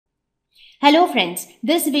Hello friends,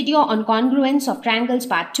 this video on congruence of triangles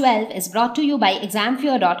part 12 is brought to you by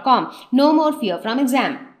examfear.com. No more fear from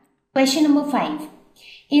exam. Question number 5.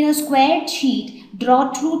 In a squared sheet,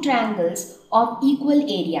 draw true triangles of equal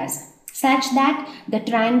areas such that the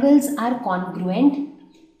triangles are congruent,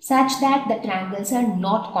 such that the triangles are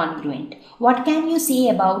not congruent. What can you say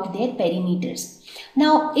about their perimeters?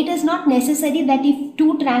 Now, it is not necessary that if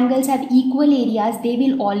two triangles have equal areas, they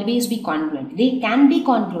will always be congruent. They can be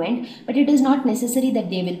congruent, but it is not necessary that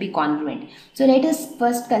they will be congruent. So, let us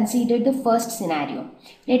first consider the first scenario.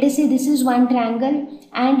 Let us say this is one triangle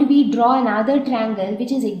and we draw another triangle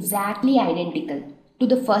which is exactly identical to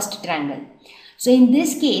the first triangle. So, in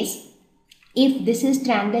this case, if this is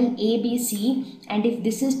triangle ABC and if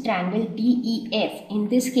this is triangle DEF, in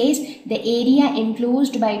this case the area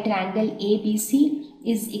enclosed by triangle ABC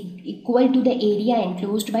is equal to the area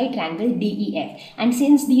enclosed by triangle DEF, and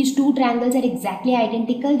since these two triangles are exactly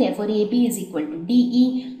identical, therefore AB is equal to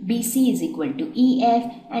DE, BC is equal to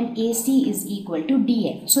EF and AC is equal to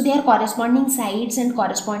DF. So their corresponding sides and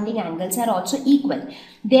corresponding angles are also equal.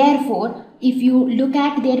 Therefore, if you look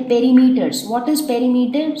at their perimeters, what is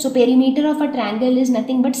perimeter? So perimeter of a triangle is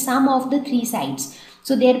nothing but sum of the three sides.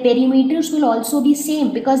 So their perimeters will also be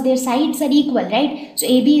same because their sides are equal, right? So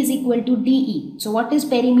AB is equal to DE. So what is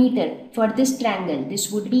perimeter for this triangle?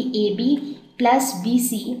 This would be AB plus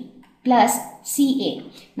BC plus CA.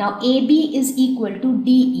 Now AB is equal to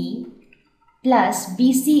DE plus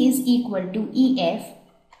BC is equal to EF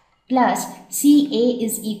plus CA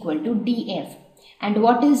is equal to DF. And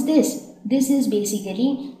what is this? This is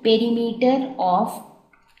basically perimeter of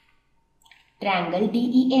triangle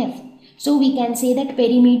DEF. So we can say that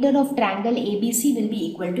perimeter of triangle ABC will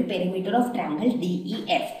be equal to perimeter of triangle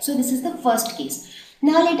DEF. So this is the first case.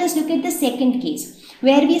 Now let us look at the second case,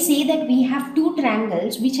 where we say that we have two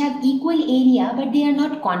triangles which have equal area but they are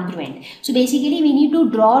not congruent. So basically we need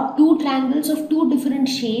to draw two triangles of two different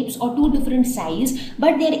shapes or two different sizes,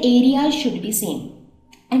 but their areas should be same.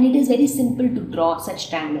 And it is very simple to draw such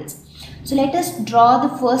triangles. So let us draw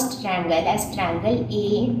the first triangle as triangle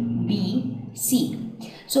ABC.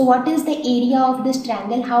 So what is the area of this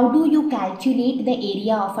triangle? How do you calculate the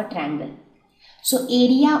area of a triangle? So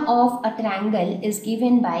area of a triangle is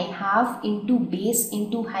given by half into base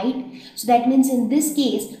into height. So that means in this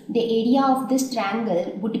case, the area of this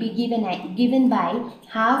triangle would be given by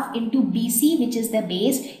half into BC, which is the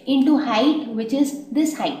base, into height, which is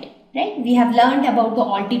this height. Right? We have learned about the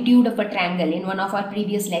altitude of a triangle in one of our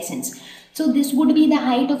previous lessons. So this would be the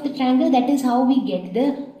height of the triangle. That is how we get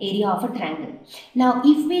the area of a triangle. Now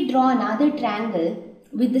if we draw another triangle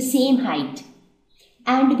with the same height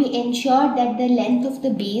and we ensure that the length of the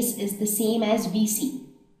base is the same as BC.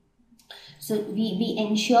 So we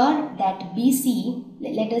ensure that BC,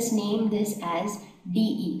 let us name this as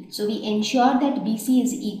DE. So we ensure that BC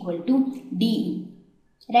is equal to DE.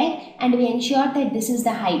 Right, and we ensure that this is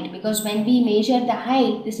the height, because when we measure the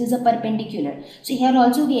height, this is a perpendicular. So here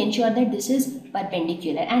also we ensure that this is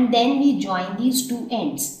perpendicular, and then we join these two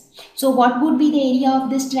ends. So what would be the area of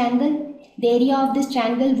this triangle? The area of this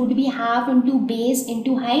triangle would be half into base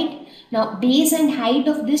into height. Now base and height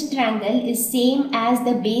of this triangle is same as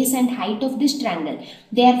the base and height of this triangle.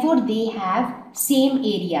 Therefore they have same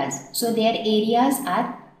areas. So their areas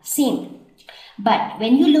are same. But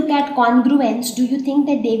when you look at congruence, do you think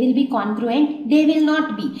that they will be congruent? They will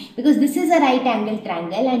not be, because this is a right angle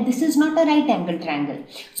triangle and this is not a right angle triangle.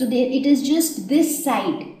 So it is just this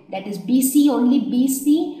side, that is BC, only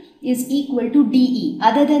BC is equal to DE.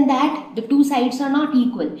 Other than that, the two sides are not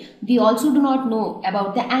equal. We also do not know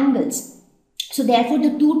about the angles. So therefore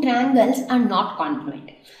the two triangles are not congruent.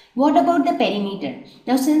 What about the perimeter?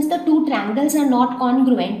 Now since the two triangles are not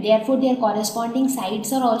congruent, therefore their corresponding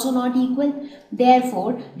sides are also not equal.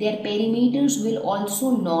 Therefore their perimeters will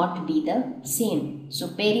also not be the same. So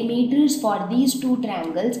perimeters for these two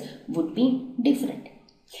triangles would be different.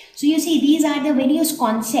 So you see, these are the various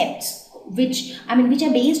concepts which are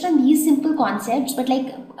based on these simple concepts, but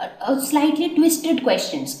like a slightly twisted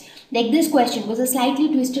questions. Like this question was a slightly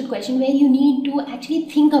twisted question where you need to actually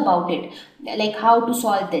think about it, like how to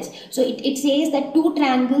solve this. So it says that two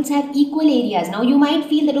triangles have equal areas. Now you might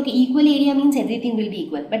feel that okay, equal area means everything will be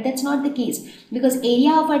equal, but that's not the case, because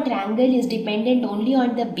area of a triangle is dependent only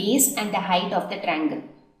on the base and the height of the triangle.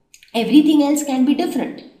 Everything else can be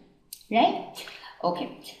different, right?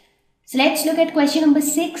 Okay, so let's look at question number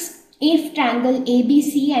 6. If triangle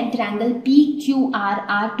ABC and triangle PQR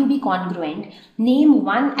are to be congruent, name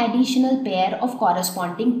one additional pair of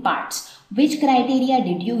corresponding parts. Which criteria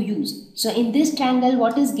did you use? So in this triangle,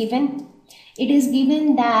 what is given? It is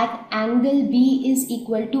given that angle B is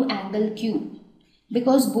equal to angle Q.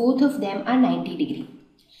 because both of them are 90 degree.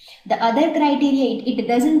 The other criteria, it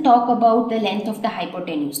doesn't talk about the length of the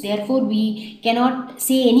hypotenuse. Therefore, we cannot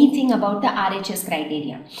say anything about the RHS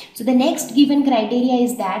criteria. So the next given criteria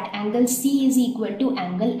is that angle C is equal to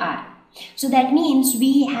angle R. So that means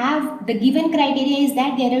we have the given criteria is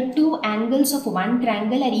that there are two angles of one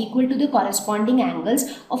triangle are equal to the corresponding angles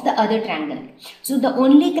of the other triangle. So the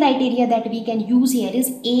only criteria that we can use here is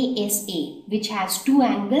ASA, which has two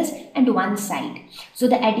angles and one side. So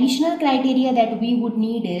the additional criteria that we would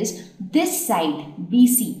need is this side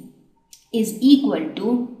BC is equal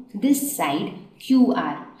to this side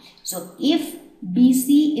QR. So if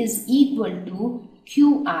BC is equal to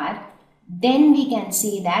QR, then we can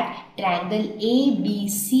say that triangle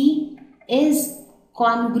ABC is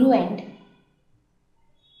congruent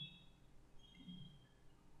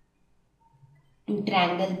to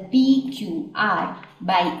triangle PQR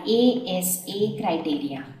by ASA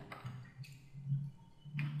criteria.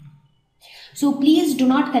 So please do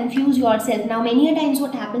not confuse yourself. Now many a times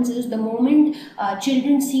what happens is the moment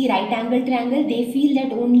children see right angle triangle, they feel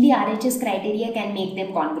that only RHS criteria can make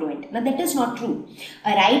them congruent. Now that is not true.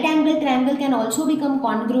 A right angle triangle can also become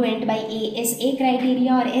congruent by ASA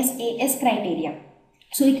criteria or SAS criteria.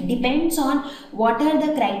 So it depends on what are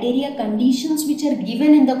the criteria conditions which are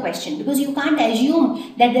given in the question, because you can't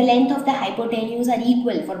assume that the length of the hypotenuse are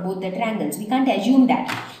equal for both the triangles. We can't assume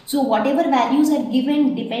that. So whatever values are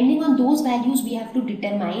given, depending on those values, we have to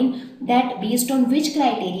determine that based on which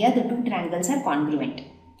criteria the two triangles are congruent.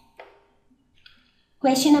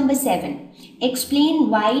 Question number 7. Explain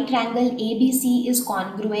why triangle ABC is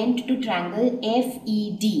congruent to triangle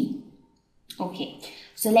FED. Okay,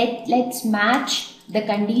 so let's match the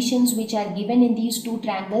conditions which are given in these two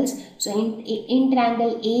triangles. So in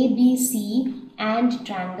triangle ABC and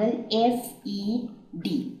triangle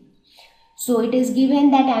FED. So it is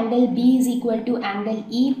given that angle B is equal to angle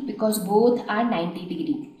E because both are 90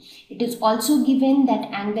 degree. It is also given that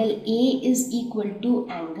angle A is equal to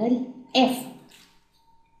angle F.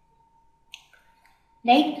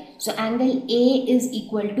 Right? So angle A is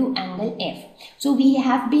equal to angle F. So we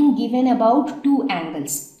have been given about two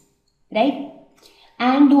angles. Right?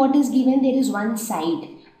 And what is given? There is one side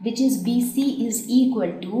which is BC is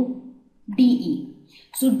equal to DE.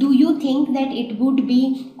 So do you think that it would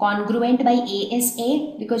be congruent by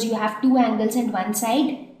ASA because you have two angles and one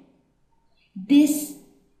side?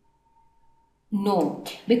 No,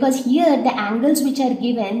 because here the angles which are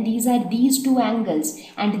given, these are these two angles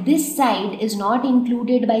and this side is not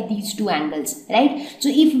included by these two angles, right? So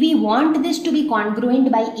if we want this to be congruent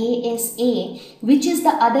by ASA, which is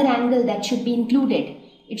the other angle that should be included?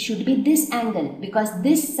 It should be this angle because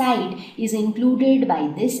this side is included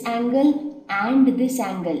by this angle and this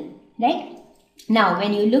angle, right? Now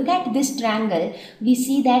when you look at this triangle, we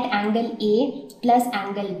see that angle A plus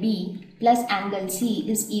angle B plus angle C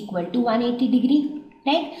is equal to 180 degree,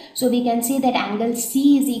 right? So we can say that angle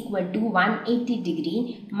C is equal to 180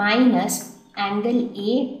 degree minus angle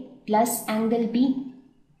A plus angle B,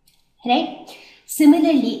 right?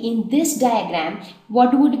 Similarly, in this diagram,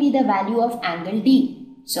 what would be the value of angle D?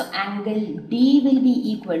 So angle D will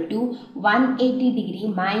be equal to 180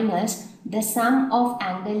 degree minus the sum of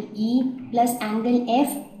angle E plus angle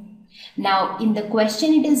F. Now in the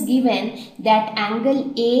question it is given that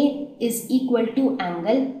angle A is equal to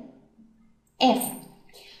angle F.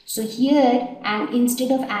 So here, and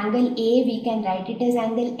instead of angle A we can write it as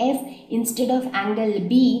angle F. Instead of angle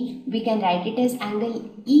B we can write it as angle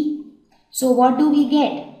E. So what do we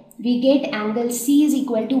get? We get angle C is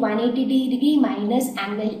equal to 180 degree minus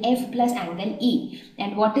angle F plus angle E.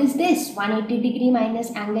 And what is this? 180 degree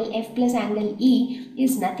minus angle F plus angle E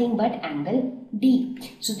is nothing but angle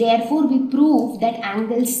D. So therefore we prove that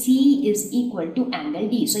angle C is equal to angle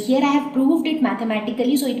D. So here I have proved it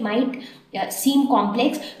mathematically, so it might seem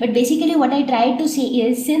complex, but basically what I tried to say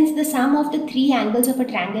is, since the sum of the three angles of a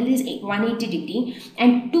triangle is 180 degree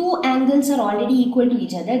and two angles are already equal to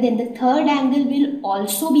each other, then the third angle will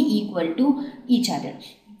also be equal to each other.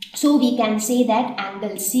 So we can say that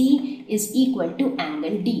angle C is equal to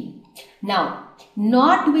angle D. Now,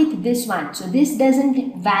 not with this one. So this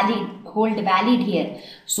doesn't hold valid here.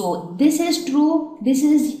 So this is true, this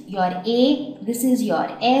is your A, this is your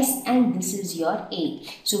S, and this is your A.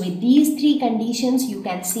 So with these three conditions, you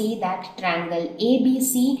can say that triangle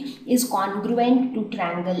ABC is congruent to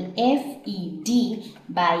triangle FED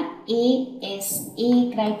by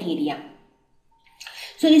ASA criteria.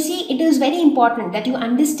 So you see, it is very important that you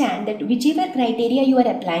understand that whichever criteria you are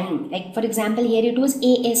applying, like for example here it was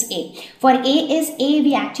ASA. For ASA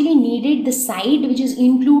we actually needed the side which is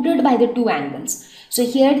included by the two angles. So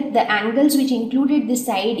here the angles which included this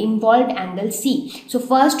side involved angle C. So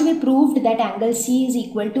first we proved that angle C is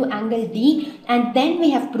equal to angle D, and then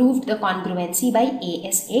we have proved the congruency by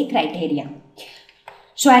ASA criteria.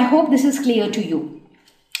 So I hope this is clear to you.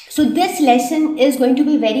 So this lesson is going to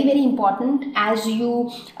be very, very important as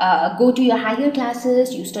you go to your higher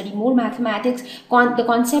classes, you study more mathematics. The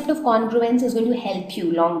concept of congruence is going to help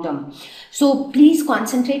you long term. So please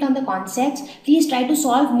concentrate on the concepts. Please try to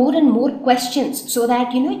solve more and more questions so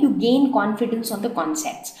that you gain confidence on the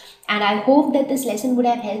concepts. And I hope that this lesson would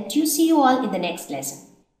have helped you. See you all in the next lesson.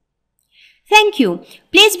 Thank you.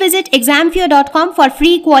 Please visit examfear.com for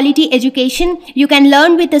free quality education. You can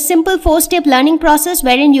learn with a simple 4-step learning process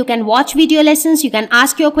wherein you can watch video lessons, you can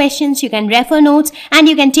ask your questions, you can refer notes, and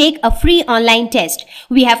you can take a free online test.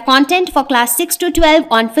 We have content for class 6 to 12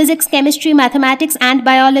 on physics, chemistry, mathematics, and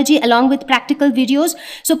biology along with practical videos.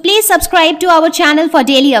 So please subscribe to our channel for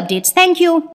daily updates. Thank you.